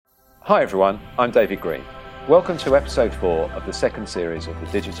Hi everyone, I'm David Green. Welcome to episode 4 of the second series of the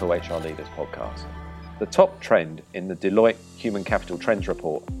Digital HR Leaders podcast. The top trend in the Deloitte Human Capital Trends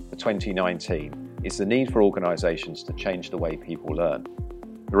Report for 2019 is the need for organisations to change the way people learn.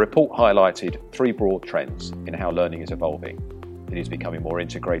 The report highlighted 3 broad trends in how learning is evolving. It is becoming more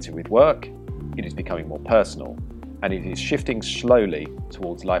integrated with work, it is becoming more personal, and it is shifting slowly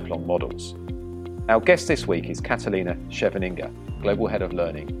towards lifelong models. Our guest this week is Catalina Scheveninger, Global Head of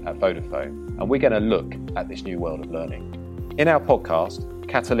Learning at Vodafone, and we're going to look at this new world of learning. In our podcast,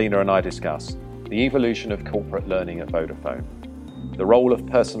 Catalina and I discuss the evolution of corporate learning at Vodafone, the role of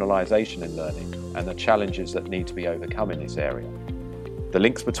personalisation in learning and the challenges that need to be overcome in this area, the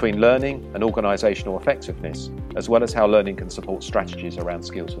links between learning and organisational effectiveness, as well as how learning can support strategies around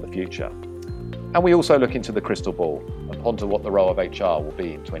skills for the future. And we also look into the crystal ball and ponder what the role of HR will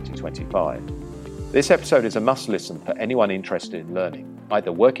be in 2025. This episode is a must listen for anyone interested in learning,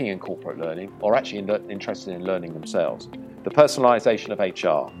 either working in corporate learning or actually interested in learning themselves, the personalisation of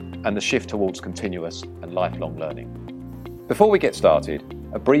HR and the shift towards continuous and lifelong learning. Before we get started,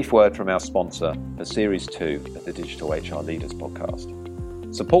 a brief word from our sponsor for Series 2 of the Digital HR Leaders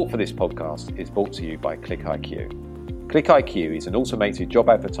podcast. Support for this podcast is brought to you by ClickIQ. ClickIQ is an automated job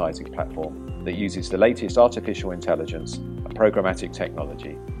advertising platform that uses the latest artificial intelligence and programmatic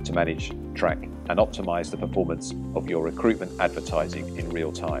technology to manage, track and optimize the performance of your recruitment advertising in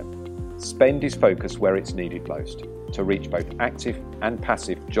real time. Spend is focused where it's needed most to reach both active and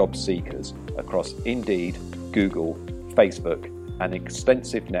passive job seekers across Indeed, Google, Facebook, and an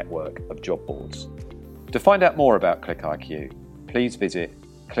extensive network of job boards. To find out more about ClickIQ, please visit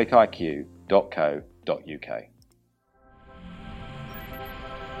clickiq.co.uk.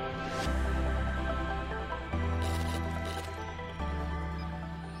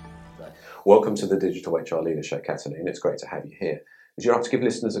 Welcome to the Digital HR Leader Show, Catalina. It's great to have you here. Would you like to give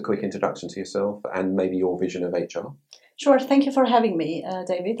listeners a quick introduction to yourself and maybe your vision of HR? Sure. Thank you for having me,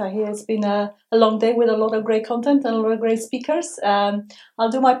 David. I hear it's been a long day with a lot of great content and a lot of great speakers.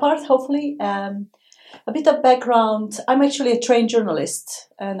 I'll do my part, hopefully. A bit of background. I'm actually a trained journalist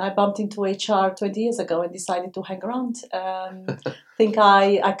and I bumped into HR 20 years ago and decided to hang around. I think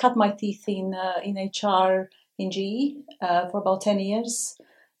I cut my teeth in HR in GE for about 10 years.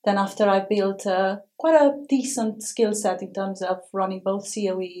 Then after I built quite a decent skill set in terms of running both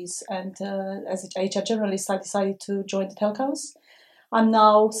COEs and as an HR generalist, I decided to join the telcos. I'm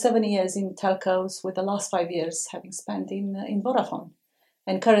now 7 years in telcos with the last 5 years having spent in Vodafone.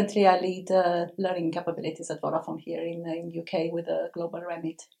 And currently I lead learning capabilities at Vodafone here in the UK with a global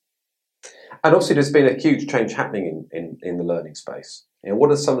remit. And obviously there's been a huge change happening in the learning space.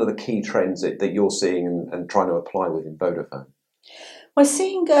 What are some of the key trends that you're seeing and trying to apply within Vodafone? We're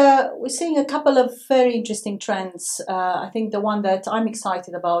seeing a couple of very interesting trends. I think the one that I'm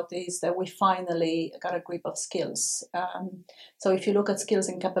excited about is that we finally got a grip of skills. So if you look at skills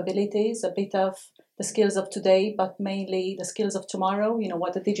and capabilities, a bit of the skills of today, but mainly the skills of tomorrow,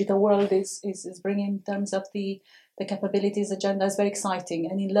 what the digital world is bringing in terms of the capabilities agenda is very exciting.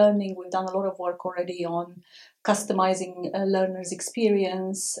 And in learning, we've done a lot of work already on customizing a learner's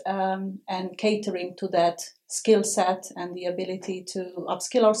experience and catering to that skill set and the ability to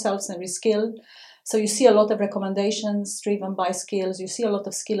upskill ourselves and reskill. So you see a lot of recommendations driven by skills. You see a lot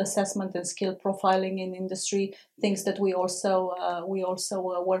of skill assessment and skill profiling in industry, things that we also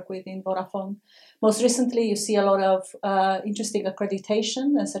work with in Vodafone. Most recently, you see a lot of interesting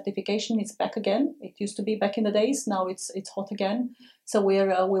accreditation and certification. It's back again. It used to be back in the days. Now it's hot again. So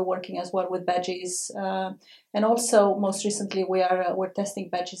we're working as well with badges, and also most recently we're testing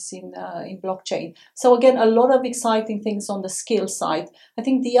badges in blockchain. So again, a lot of exciting things on the skill side. I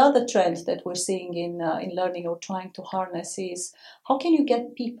think the other trend that we're seeing in learning or trying to harness is how can you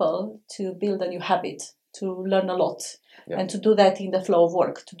get people to build a new habit, to learn a lot, and to do that in the flow of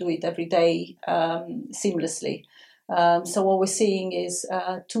work, to do it every day seamlessly. So what we're seeing is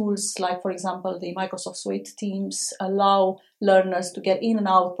tools like, for example, the Microsoft Suite Teams allow learners to get in and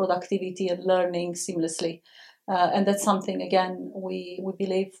out productivity and learning seamlessly. And that's something, again, we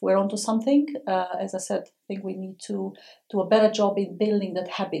believe we're onto something. As I said, I think we need to do a better job in building that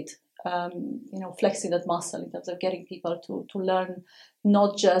habit, flexing that muscle in terms of getting people to learn,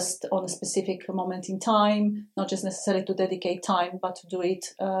 not just on a specific moment in time, not just necessarily to dedicate time, but to do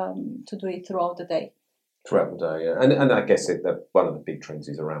it throughout the day. Throughout the day, yeah. And I guess that one of the big trends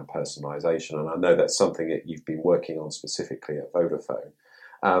is around personalisation, and I know that's something that you've been working on specifically at Vodafone.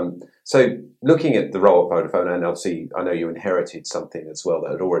 So looking at the role at Vodafone, and obviously I know you inherited something as well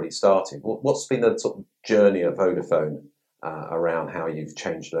that had already started. What's been the sort of journey at Vodafone around how you've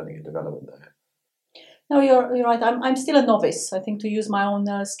changed learning and development there? No, you're right. I'm still a novice. I think, to use my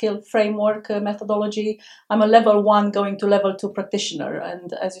own skill framework methodology, I'm a level 1 going to level 2 practitioner.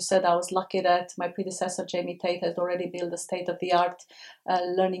 And as you said, I was lucky that my predecessor, Jamie Tate, had already built a state-of-the-art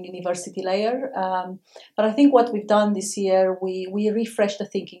learning university layer. But I think what we've done this year, we refreshed the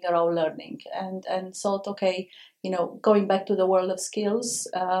thinking around learning and thought, okay, going back to the world of skills,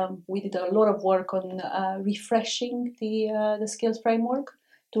 we did a lot of work on refreshing the skills framework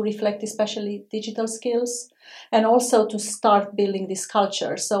to reflect especially digital skills, and also to start building this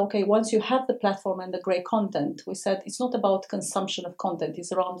culture. So, okay, once you have the platform and the great content, we said it's not about consumption of content,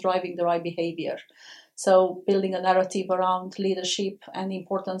 it's around driving the right behavior. So building a narrative around leadership and the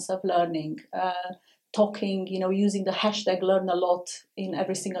importance of learning, talking, using the hashtag learn a lot in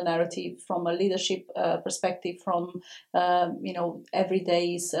every single narrative from a leadership perspective, from,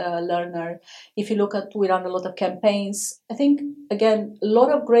 everyday's learner. If you look at, we run a lot of campaigns. I think, again, a lot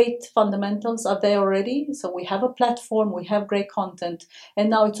of great fundamentals are there already. So we have a platform, we have great content, and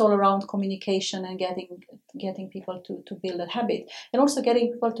now it's all around communication and getting people to build a habit, and also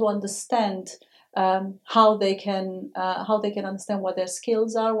getting people to understand how they can understand what their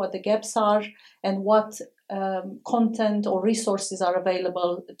skills are, what the gaps are, and what content or resources are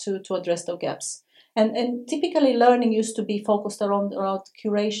available to address those gaps. And typically, learning used to be focused around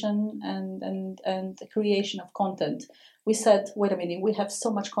curation and the creation of content. We said, wait a minute, we have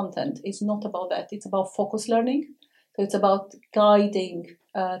so much content. It's not about that. It's about focus learning. So it's about guiding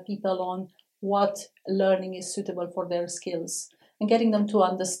people on what learning is suitable for their skills, and getting them to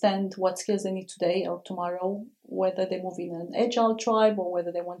understand what skills they need today or tomorrow, whether they move in an agile tribe or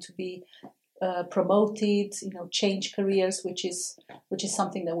whether they want to be promoted, change careers, which is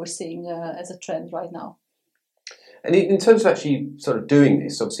something that we're seeing as a trend right now. And in terms of actually sort of doing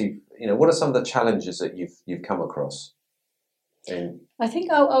this, obviously, what are some of the challenges that you've come across? I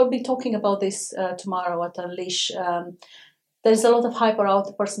think I'll be talking about this tomorrow at Unleash. There's a lot of hype around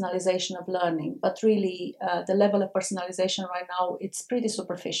the personalization of learning, but really the level of personalization right now, it's pretty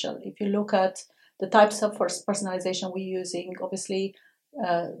superficial. If you look at the types of personalization we're using, obviously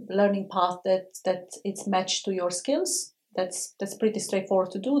learning path that it's matched to your skills, that's pretty straightforward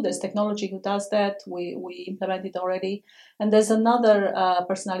to do. There's technology who does that. We implement it already. And there's another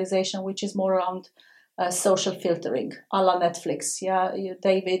personalization which is more around social filtering, a la Netflix. Yeah,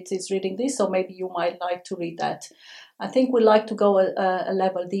 David is reading this, so maybe you might like to read that. I think we like to go a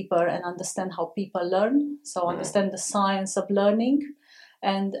level deeper and understand how people learn. So understand the science of learning,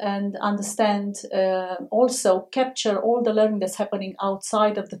 and understand also capture all the learning that's happening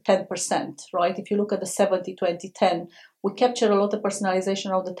outside of the 10%, right? If you look at the 70-20-10, we capture a lot of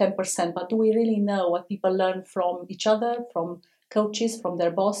personalization around the 10%, but do we really know what people learn from each other, from coaches, from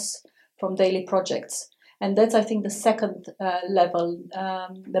their boss, from daily projects? And that's, I think, the second level,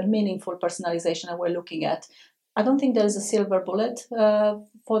 the meaningful personalization that we're looking at. I don't think there is a silver bullet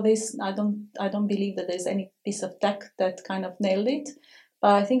for this. I don't believe that there's any piece of tech that kind of nailed it.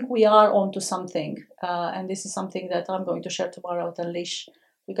 But I think we are onto something, and this is something that I'm going to share tomorrow at Unleash.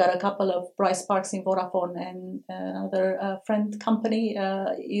 We got a couple of Bryce Parks in Vodafone and another friend company,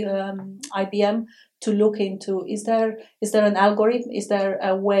 IBM, to look into. Is there an algorithm? Is there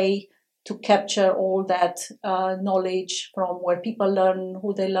a way to capture all that knowledge from where people learn,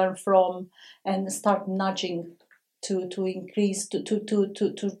 who they learn from, and start nudging to increase,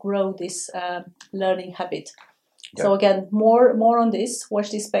 to grow this learning habit. Yeah. So again, more on this, watch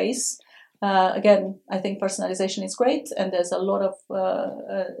this space. Again, I think personalization is great, and there's a lot of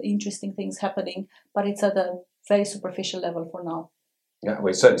interesting things happening, but it's at a very superficial level for now. Yeah, well,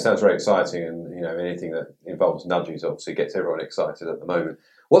 it certainly sounds very exciting, and anything that involves nudges obviously gets everyone excited at the moment.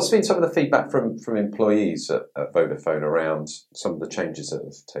 What's been some of the feedback from employees at Vodafone around some of the changes that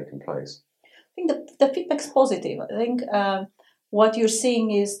have taken place? I think the feedback's positive. I think what you're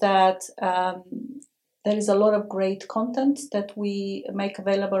seeing is that there is a lot of great content that we make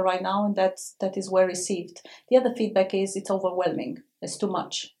available right now, and that is well received. The other feedback is it's overwhelming. It's too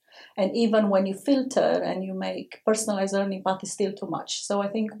much. And even when you filter and you make personalized learning path, is still too much. So I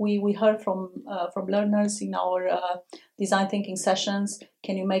think we heard from learners in our design thinking sessions.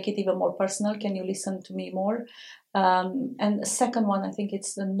 Can you make it even more personal? Can you listen to me more? And the second one, I think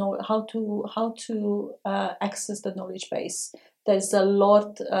it's how to access the knowledge base. There's a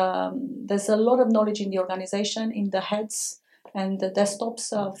lot of knowledge in the organization, in the heads and the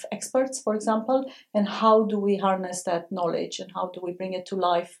desktops of experts, for example, and how do we harness that knowledge and how do we bring it to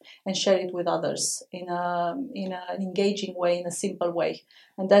life and share it with others in an engaging way, in a simple way.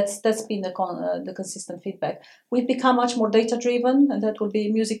 And that's been the consistent feedback. We've become much more data driven, and that will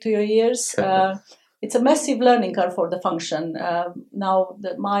be music to your ears. it's a massive learning curve for the function. Now,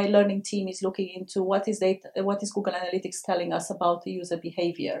 my learning team is looking into what is Google Analytics telling us about the user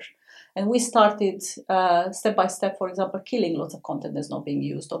behavior. And we started step by step, for example, killing lots of content that's not being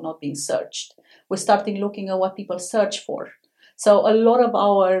used or not being searched. We're starting looking at what people search for. So a lot of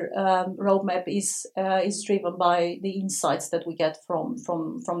our roadmap is driven by the insights that we get from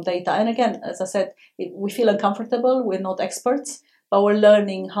data. And again, as I said, we feel uncomfortable. We're not experts, but we're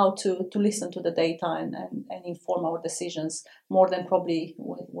learning how to listen to the data and inform our decisions more than probably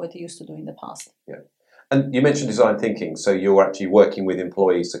what we used to do in the past. Yeah. And you mentioned design thinking, so you're actually working with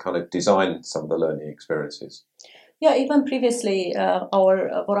employees to kind of design some of the learning experiences. Yeah, even previously, our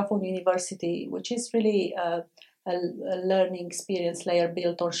Vodafone University, which is really a learning experience layer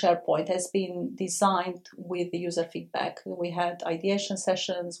built on SharePoint, has been designed with the user feedback. We had ideation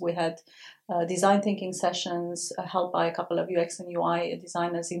sessions, we had design thinking sessions helped by a couple of UX and UI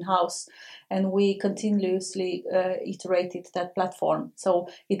designers in-house, and we continuously iterated that platform. So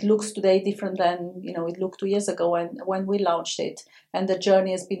it looks today different than it looked 2 years ago when we launched it. And the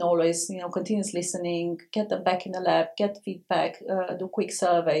journey has been always continuous listening, get them back in the lab, get feedback, do quick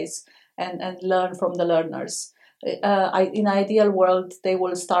surveys, and learn from the learners. In an ideal world, they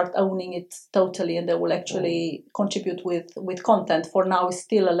will start owning it totally, and they will actually contribute with content. For now, it's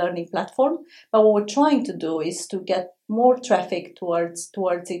still a learning platform, but what we're trying to do is to get more traffic towards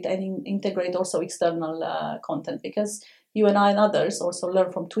it and integrate also external content, because you and I and others also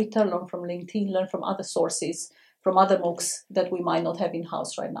learn from Twitter, learn from LinkedIn, learn from other sources, from other MOOCs that we might not have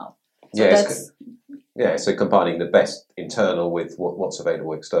in-house right now. So so combining the best internal with what's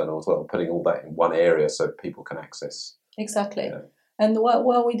available external as well, putting all that in one area so people can access. Exactly. Yeah. And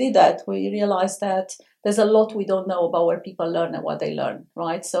while we did that, we realized that there's a lot we don't know about where people learn and what they learn,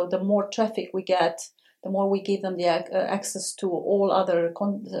 right? So the more traffic we get, the more we give them the access to all other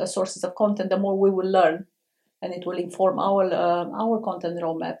sources of content, the more we will learn, and it will inform our content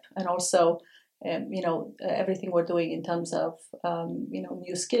roadmap, and also everything we're doing in terms of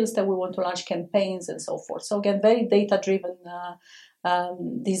new skills that we want to launch, campaigns and so forth. So again, very data-driven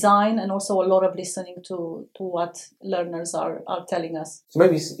design, and also a lot of listening to what learners are telling us. So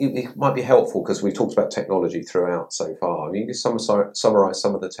maybe it might be helpful, because we've talked about technology throughout so far. I mean, just summarise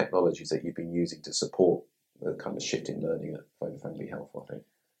some of the technologies that you've been using to support the kind of shift in learning at Vodafone. Be helpful, I think.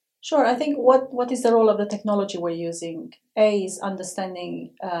 Sure. I think what is the role of the technology we're using? A is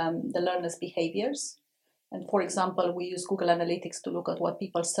understanding the learners' behaviors. And for example, we use Google Analytics to look at what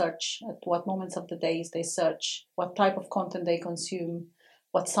people search, at what moments of the days they search, what type of content they consume,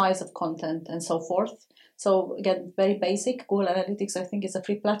 what size of content, and so forth. So again, very basic. Google Analytics, I think, is a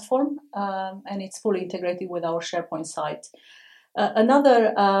free platform, and it's fully integrated with our SharePoint site.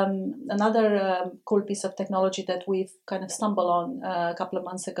 Another cool piece of technology that we've kind of stumbled on a couple of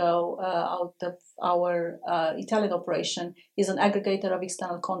months ago out of our Italian operation is an aggregator of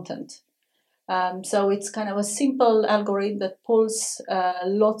external content. So it's kind of a simple algorithm that pulls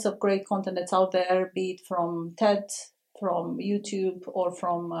lots of great content that's out there, be it from TED, from YouTube, or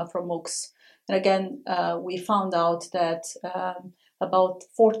from MOOCs. And again, we found out that about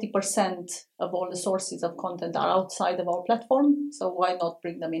 40% of all the sources of content are outside of our platform, so why not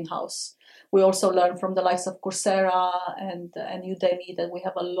bring them in-house? We also learn from the likes of Coursera and Udemy that we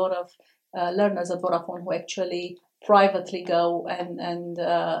have a lot of learners at Vodafone who actually privately go and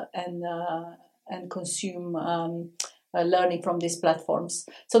consume learning from these platforms.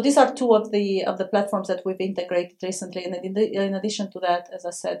 So these are two of the platforms that we've integrated recently. And in addition to that, as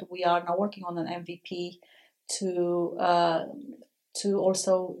I said, we are now working on an MVP to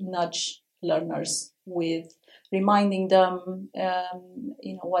also nudge learners with reminding them,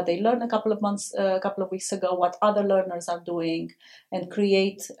 what they learned a couple of weeks ago, what other learners are doing, and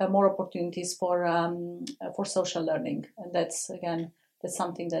create more opportunities for social learning. And that's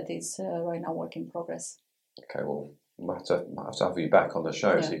something that is right now work in progress. Okay, well, we'll have to have you back on the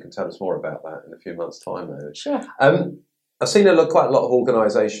show so you can tell us more about that in a few months' time, maybe. Sure. I've seen quite a lot of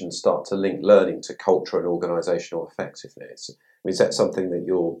organisations start to link learning to culture and organisational effectiveness. Is that something that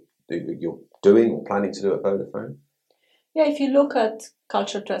you're doing or planning to do at Vodafone? Yeah, if you look at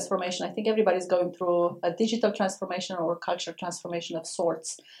culture transformation, I think everybody's going through a digital transformation or culture transformation of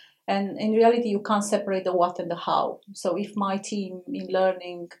sorts. And in reality, you can't separate the what and the how. So if my team in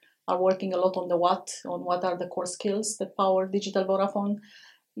learning are working a lot on the what are the core skills that power digital Vodafone,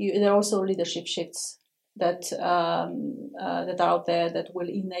 there are also leadership shifts that are out there that will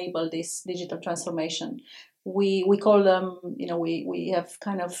enable this digital transformation. We call them, we have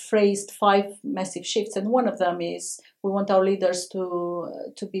kind of phrased 5 massive shifts, and one of them is we want our leaders to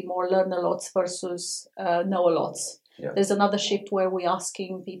be more learn a lots versus know a lots. Yeah. There's another shift where we're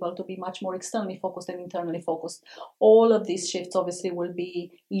asking people to be much more externally focused and internally focused. All of these shifts obviously will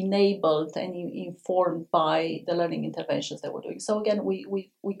be enabled and informed by the learning interventions that we're doing. So again,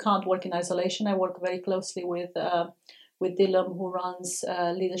 we can't work in isolation. I work very closely with Dylan, who runs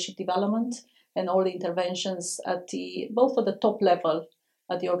leadership development, and all the interventions at both at the top level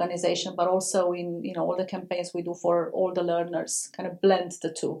at the organization, but also in all the campaigns we do for all the learners, kind of blend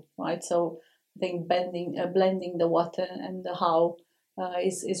the two, right? So I think blending the what and the how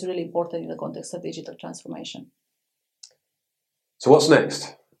is really important in the context of digital transformation. So what's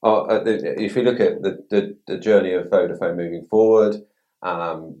next? If you look at the journey of Vodafone moving forward,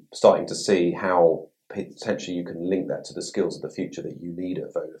 starting to see how potentially you can link that to the skills of the future that you need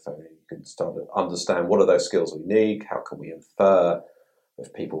at Vodafone, and you can start to understand what are those skills we need, how can we infer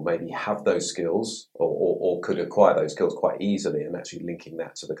if people maybe have those skills or could acquire those skills quite easily, and actually linking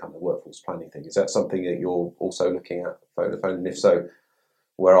that to the kind of workforce planning thing. Is that something that you're also looking at Vodafone? And if so,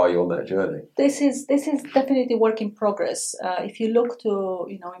 where are you on that journey? This is definitely work in progress. If you look to,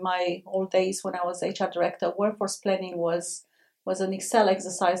 in my old days when I was HR director, workforce planning was an Excel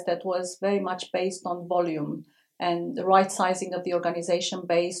exercise that was very much based on volume and the right sizing of the organization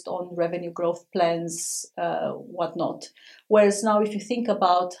based on revenue growth plans, whatnot. Whereas now, if you think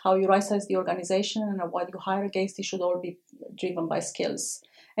about how you right size the organization and what you hire against, it should all be driven by skills.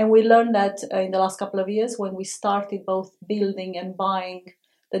 And we learned that in the last couple of years when we started both building and buying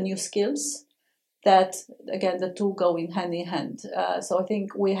the new skills, that, again, the two go in hand. So I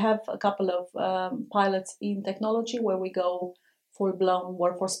think we have a couple of pilots in technology where we go full-blown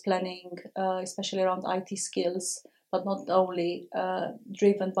workforce planning, especially around IT skills, but not only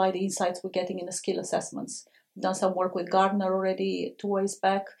driven by the insights we're getting in the skill assessments. We've done some work with Gartner already 2 years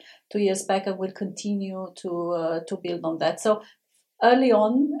back, and we'll continue to build on that. So early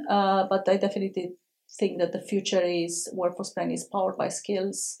on, but I definitely think that the future is workforce planning is powered by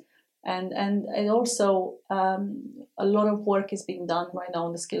skills. And also a lot of work is being done right now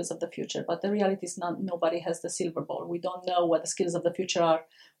on the skills of the future, but the reality is nobody has the silver ball. We don't know what the skills of the future are.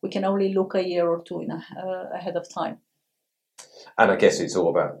 We can only look a year or two ahead of time. And I guess it's all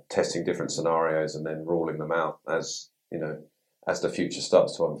about testing different scenarios and then ruling them out as the future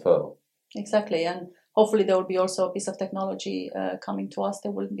starts to unfurl. Exactly, and hopefully there will be also a piece of technology coming to us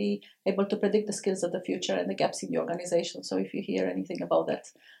that will be able to predict the skills of the future and the gaps in the organization. So if you hear anything about that,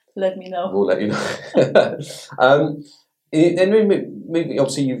 let me know. We'll let you know. And maybe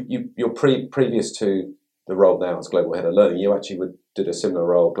obviously you're previous to the role now as Global Head of Learning, you actually did a similar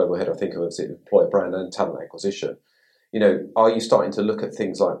role, Global Head, I think, of employer brand and talent acquisition. Are you starting to look at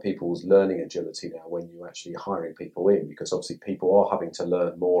things like people's learning agility now when you're actually hiring people in? Because obviously people are having to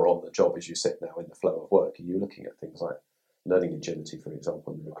learn more on the job, as you said, now in the flow of work. Are you looking at things like learning agility, for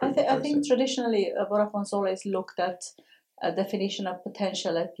example? In the recruitment I think traditionally Vodafone's always looked at a definition of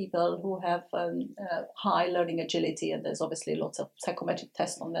potential at people who have high learning agility, and there's obviously lots of psychometric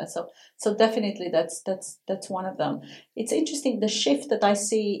tests on that. So definitely that's one of them. It's interesting the shift that I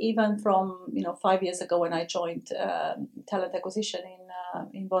see even from 5 years ago when I joined talent acquisition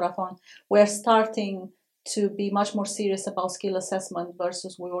in Vodafone. We're starting to be much more serious about skill assessment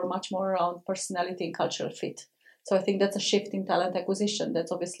versus we were much more around personality and cultural fit. So I think that's a shift in talent acquisition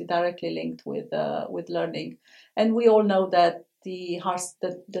that's obviously directly linked with learning. And we all know that the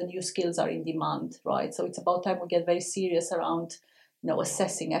new skills are in demand, right? So it's about time we get very serious around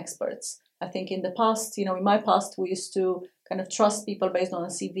assessing experts. I think in the past, in my past, we used to kind of trust people based on a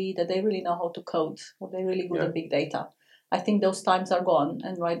CV that they really know how to code or they're really good at big data. I think those times are gone.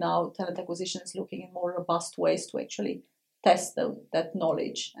 And right now, talent acquisition is looking in more robust ways to actually test that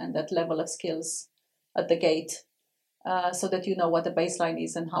knowledge and that level of skills at the gate. So that you know what the baseline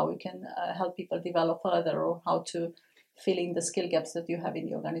is and how you can help people develop further, or how to fill in the skill gaps that you have in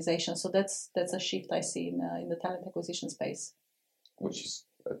the organization. So that's a shift I see in the talent acquisition space. Which is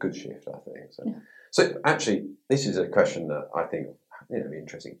a good shift, I think. So actually, this is a question that I think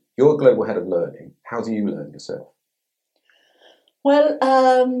interesting. You're a global head of learning. How do you learn yourself? Well,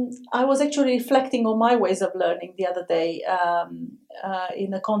 I was actually reflecting on my ways of learning the other day in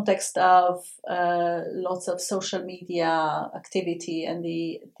the context of lots of social media activity and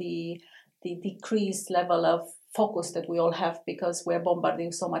the decreased level of focus that we all have because we're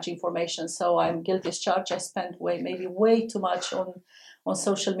bombarding so much information. So I'm guilty as charged. I spent maybe way too much on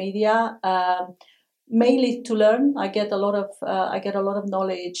social media. Mainly to learn. I get a lot of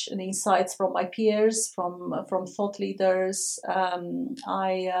knowledge and insights from my peers, from thought leaders.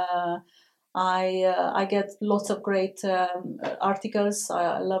 I get lots of great articles.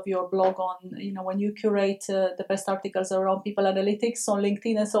 I love your blog on, when you curate the best articles around people analytics on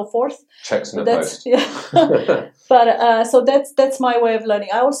LinkedIn and so forth. Checks in the post. Yeah. But so that's my way of learning.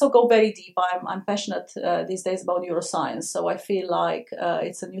 I also go very deep. I'm passionate these days about neuroscience, so I feel like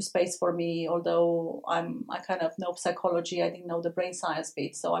it's a new space for me. Although I kind of know psychology, I didn't know the brain science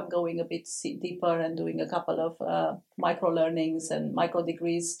bit, so I'm going a bit deeper and doing a couple of micro learnings and micro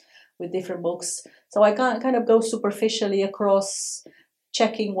degrees with different books. So I kind of go superficially across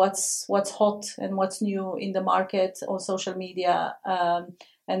checking what's hot and what's new in the market on social media,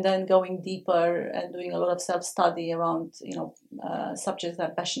 and then going deeper and doing a lot of self-study around subjects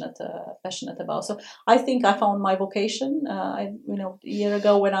I'm passionate about. So I think I found my vocation. A year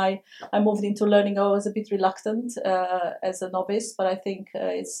ago when I moved into learning, I was a bit reluctant as a novice, but I think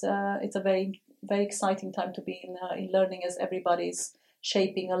it's a very, very exciting time to be in learning, as everybody's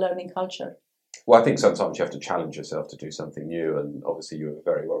shaping a learning culture. Well, I think sometimes you have to challenge yourself to do something new, and obviously you were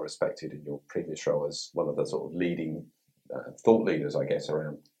very well respected in your previous role as one of the sort of leading thought leaders, I guess,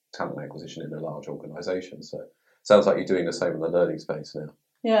 around talent acquisition in a large organisation. So sounds like you're doing the same in the learning space now.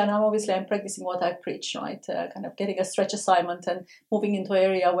 Yeah, and I'm practicing what I preach, right? Kind of getting a stretch assignment and moving into an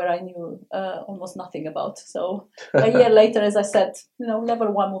area where I knew almost nothing about. So a year later, as I said,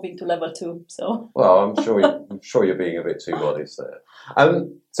 level 1 moving to level 2. So well, I'm sure you're being a bit too modest there.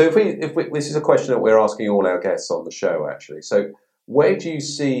 So if we this is a question that we're asking all our guests on the show, actually. So where do you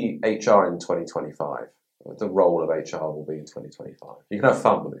see HR in 2025? The role of HR will be in 2025. You can have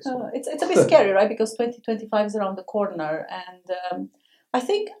fun with this. It's a bit scary, right? Because 2025 is around the corner, and I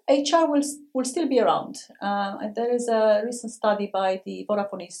think HR will still be around. There is a recent study by the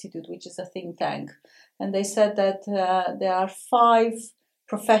Vodafone Institute, which is a think tank, and they said that there are 5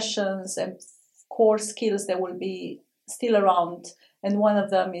 professions and core skills that will be still around, and one of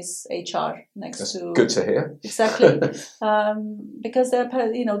them is HR. That's good to hear. Exactly, because there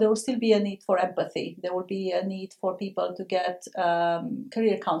will still be a need for empathy. There will be a need for people to get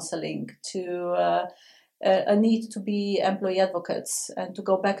career counseling, a need to be employee advocates, and to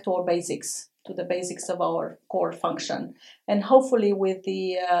go back to our basics, to the basics of our core function. And hopefully, with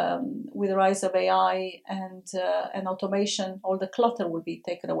the rise of AI and automation, all the clutter will be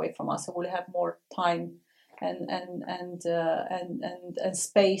taken away from us, and we'll have more time and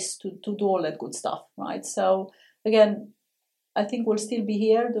space to do all that good stuff, right? So again, I think we'll still be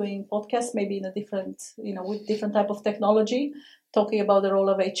here doing podcasts, maybe in a different, with different type of technology, talking about the role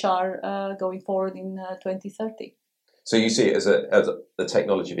of HR going forward in 2030. So you see it as the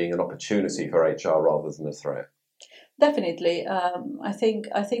technology being an opportunity for HR rather than a threat? Definitely. I think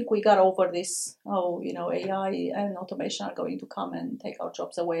we got over this, AI and automation are going to come and take our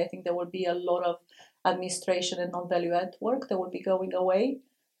jobs away. I think there will be a lot of administration and non-value add work that will be going away,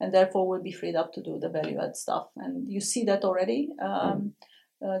 and therefore will be freed up to do the value add stuff. And you see that already.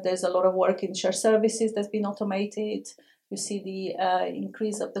 There's a lot of work in shared services that's been automated. You see the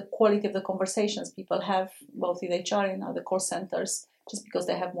increase of the quality of the conversations people have, both in HR and other call centers, just because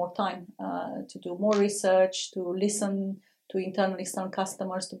they have more time to do more research, to listen to internal and external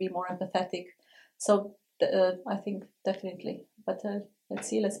customers, to be more empathetic. So I think definitely. But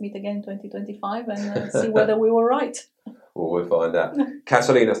let's meet again in 2025 and see whether we were right. Well, we'll find out.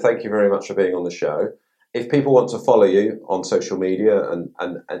 Katalina, thank you very much for being on the show. If people want to follow you on social media and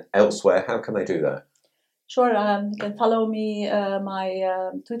elsewhere, how can they do that? Sure, you can follow me.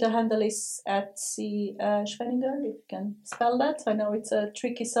 My Twitter handle is @C.Schwenninger, if you can spell that. I know it's a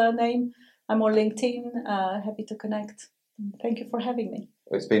tricky surname. I'm on LinkedIn. Happy to connect. Thank you for having me.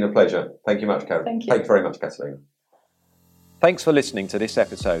 It's been a pleasure. Thank you much, Kat. Thank you. Thanks very much, Katalina. Thanks for listening to this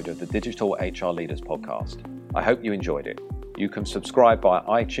episode of the Digital HR Leaders podcast. I hope you enjoyed it. You can subscribe via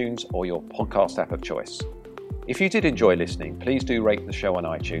iTunes or your podcast app of choice. If you did enjoy listening, please do rate the show on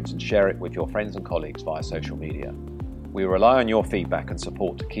iTunes and share it with your friends and colleagues via social media. We rely on your feedback and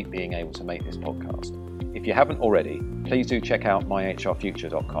support to keep being able to make this podcast. If you haven't already, please do check out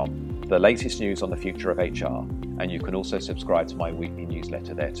myhrfuture.com, the latest news on the future of HR, and you can also subscribe to my weekly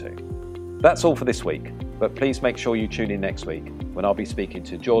newsletter there too. That's all for this week, but please make sure you tune in next week when I'll be speaking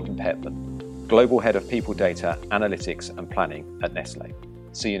to Jordan Petman, Global Head of People Data, Analytics and Planning at Nestlé.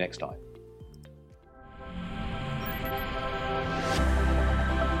 See you next time.